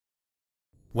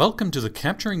Welcome to the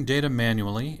Capturing Data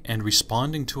Manually and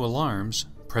Responding to Alarms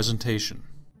presentation.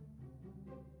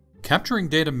 Capturing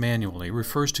data manually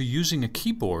refers to using a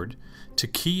keyboard to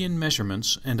key in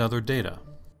measurements and other data.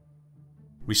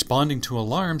 Responding to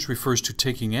alarms refers to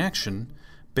taking action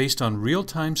based on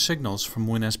real-time signals from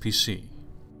WinSPC.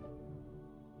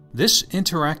 This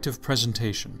interactive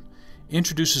presentation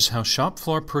introduces how shop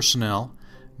floor personnel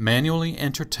manually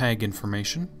enter tag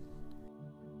information,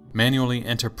 manually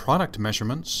enter product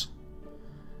measurements,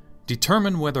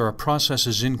 determine whether a process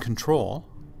is in control,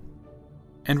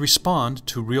 and respond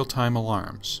to real-time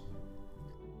alarms.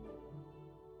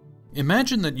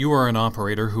 Imagine that you are an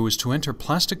operator who is to enter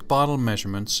plastic bottle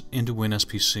measurements into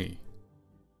WinSPC.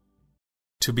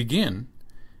 To begin,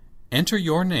 enter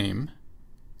your name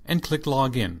and click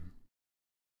Login.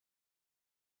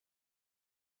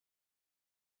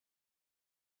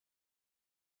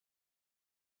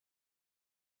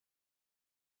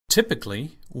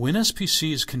 Typically,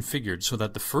 WinSPC is configured so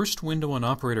that the first window an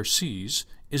operator sees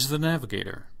is the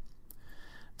Navigator.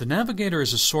 The Navigator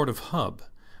is a sort of hub,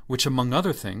 which among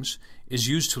other things is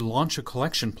used to launch a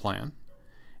collection plan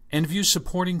and view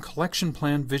supporting collection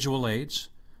plan visual aids,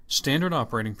 standard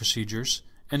operating procedures,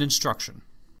 and instruction.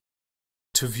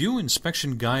 To view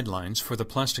inspection guidelines for the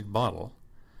plastic bottle,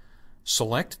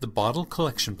 select the bottle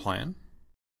collection plan,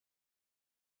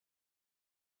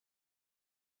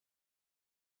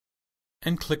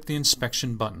 and click the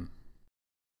Inspection button.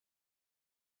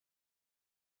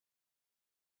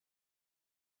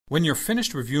 When you're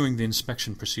finished reviewing the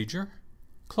inspection procedure,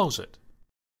 close it.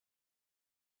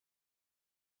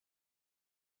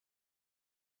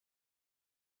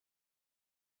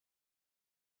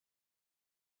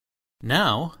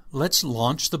 Now, let's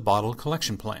launch the bottle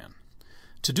collection plan.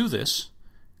 To do this,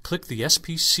 click the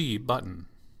SPC button.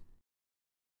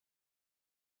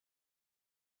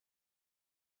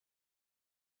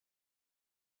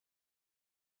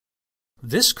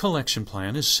 This collection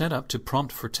plan is set up to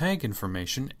prompt for tag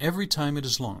information every time it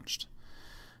is launched,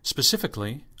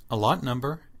 specifically a lot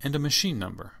number and a machine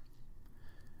number.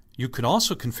 You could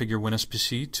also configure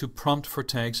WinSPC to prompt for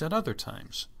tags at other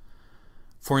times.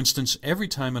 For instance, every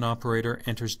time an operator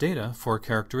enters data for a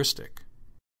characteristic.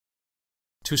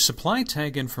 To supply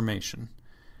tag information,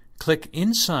 click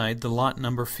inside the lot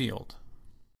number field.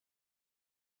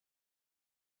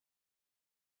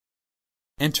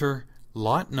 Enter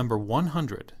lot number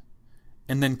 100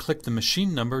 and then click the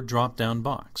machine number drop-down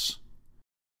box.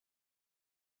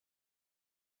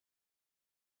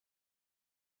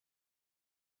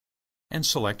 And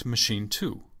select machine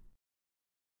 2.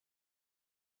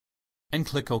 And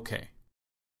click OK.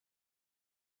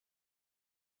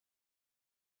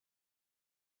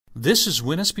 This is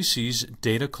WinSPC's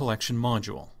data collection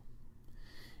module.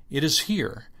 It is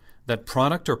here that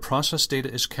product or process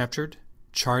data is captured,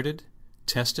 charted,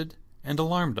 tested, and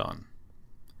alarmed on.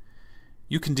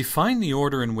 You can define the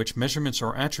order in which measurements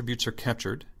or attributes are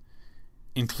captured,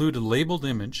 include a labeled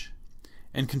image,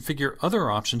 and configure other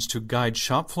options to guide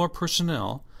shop floor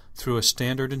personnel through a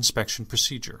standard inspection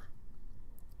procedure.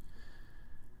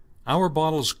 Our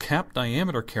bottle's cap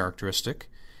diameter characteristic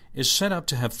is set up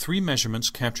to have 3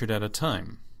 measurements captured at a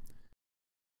time.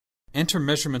 Enter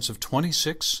measurements of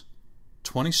 26,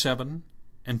 27,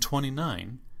 and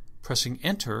 29, pressing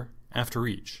Enter after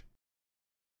each.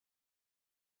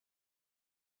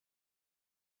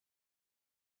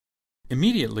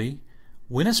 Immediately,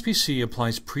 WinSPC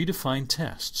applies predefined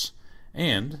tests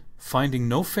and, finding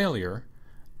no failure,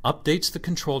 updates the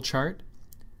control chart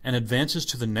and advances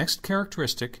to the next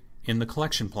characteristic in the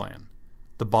collection plan,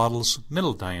 the bottle's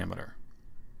middle diameter.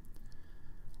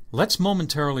 Let's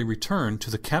momentarily return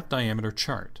to the cap diameter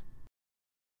chart.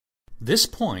 This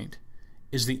point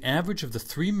is the average of the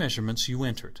 3 measurements you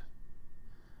entered.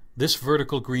 This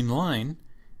vertical green line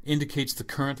indicates the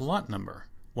current lot number,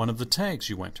 one of the tags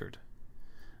you entered.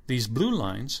 These blue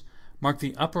lines mark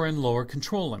the upper and lower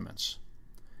control limits,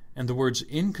 and the words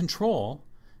 "in control"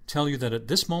 tell you that at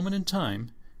this moment in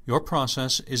time, your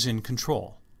process is in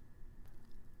control.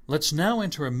 Let's now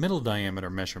enter a middle diameter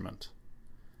measurement.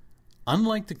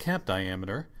 Unlike the cap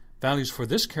diameter, values for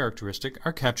this characteristic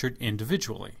are captured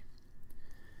individually.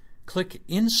 Click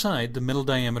inside the middle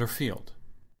diameter field.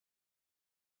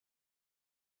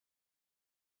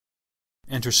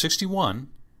 Enter 61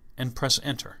 and press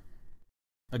Enter.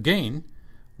 Again,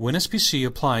 WinSPC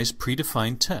applies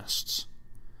predefined tests.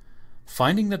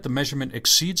 Finding that the measurement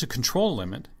exceeds a control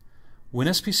limit,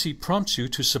 WinSPC prompts you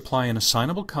to supply an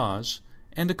assignable cause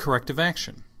and a corrective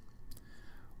action.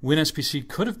 WinSPC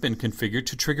could have been configured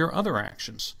to trigger other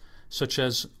actions, such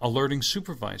as alerting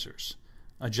supervisors,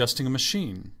 adjusting a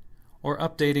machine, or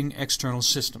updating external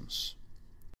systems.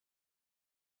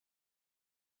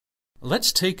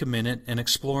 Let's take a minute and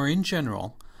explore in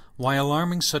general why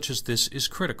alarming such as this is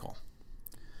critical.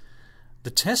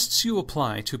 The tests you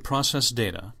apply to process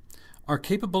data are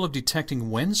capable of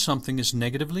detecting when something is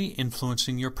negatively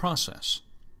influencing your process.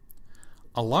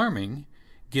 Alarming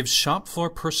gives shop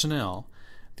floor personnel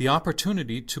the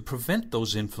opportunity to prevent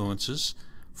those influences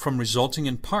from resulting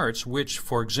in parts which,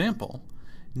 for example,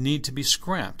 need to be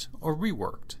scrapped or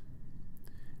reworked.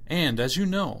 And as you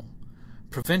know,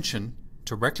 prevention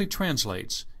directly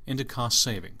translates into cost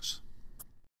savings.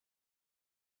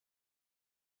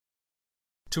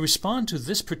 To respond to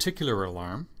this particular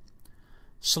alarm,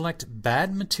 select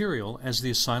Bad Material as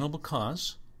the assignable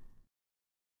cause,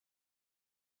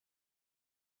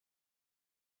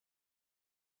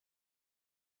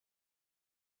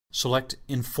 select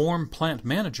Inform Plant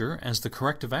Manager as the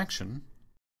corrective action,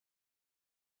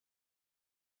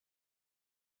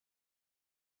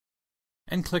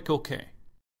 and click OK.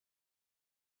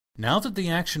 Now that the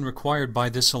action required by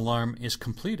this alarm is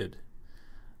completed,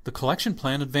 the collection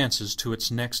plan advances to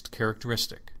its next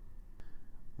characteristic.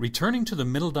 Returning to the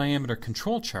middle diameter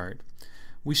control chart,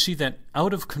 we see that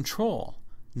Out of Control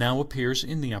now appears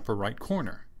in the upper right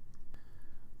corner.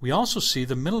 We also see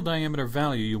the middle diameter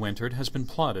value you entered has been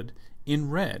plotted in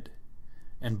red,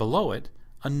 and below it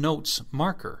a Notes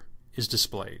marker is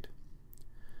displayed.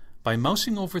 By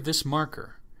mousing over this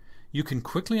marker, you can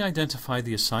quickly identify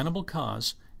the assignable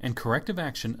cause and corrective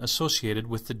action associated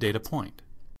with the data point.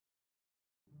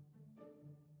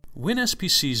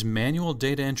 WinSPC's manual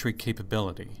data entry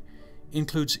capability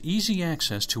includes easy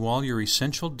access to all your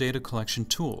essential data collection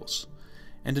tools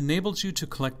and enables you to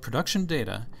collect production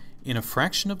data in a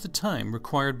fraction of the time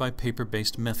required by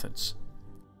paper-based methods.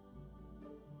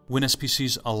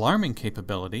 WinSPC's alarming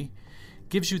capability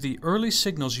gives you the early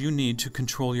signals you need to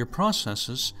control your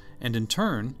processes and, in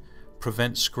turn,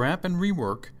 prevent scrap and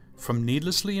rework from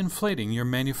needlessly inflating your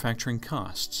manufacturing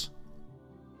costs.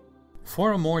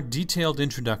 For a more detailed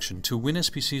introduction to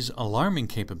WinSPC's alarming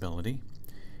capability,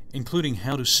 including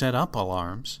how to set up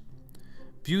alarms,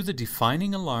 view the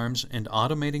Defining Alarms and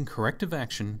Automating Corrective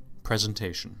Action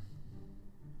presentation.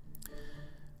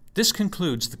 This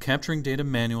concludes the Capturing Data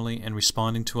Manually and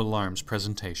Responding to Alarms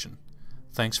presentation.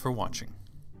 Thanks for watching.